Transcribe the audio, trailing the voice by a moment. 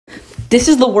This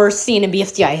is the worst scene in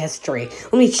BFDI history.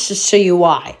 Let me just show you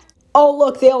why. Oh,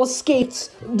 look, they all escaped.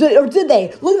 Or did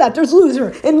they? Look at that, there's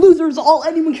Loser. And Loser is all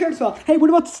anyone cares about. Hey, what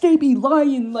about Stapy,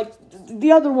 Lion, like,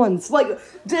 the other ones? Like,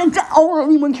 all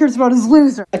anyone cares about is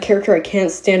Loser. A character I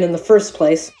can't stand in the first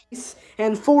place.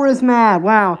 And 4 is mad,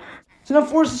 wow. So now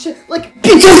 4 is shit, like,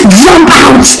 just jump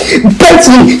out!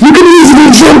 Betsy, you can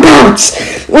easily jump out!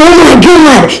 Oh my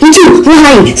god! You two,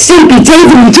 Lion, Stapy,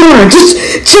 David, and Dora, just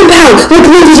jump out like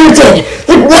Loser did!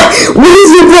 Like, what? What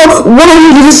is it, bro? Why are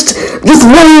you just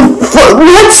running for,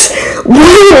 what?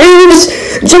 Why are you just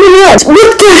jumping out? What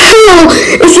the hell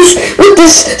is this, with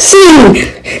this scene?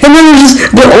 And then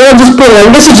they're all just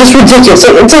pulling, this is just ridiculous.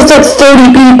 It's like 30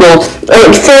 people,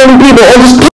 40 people all just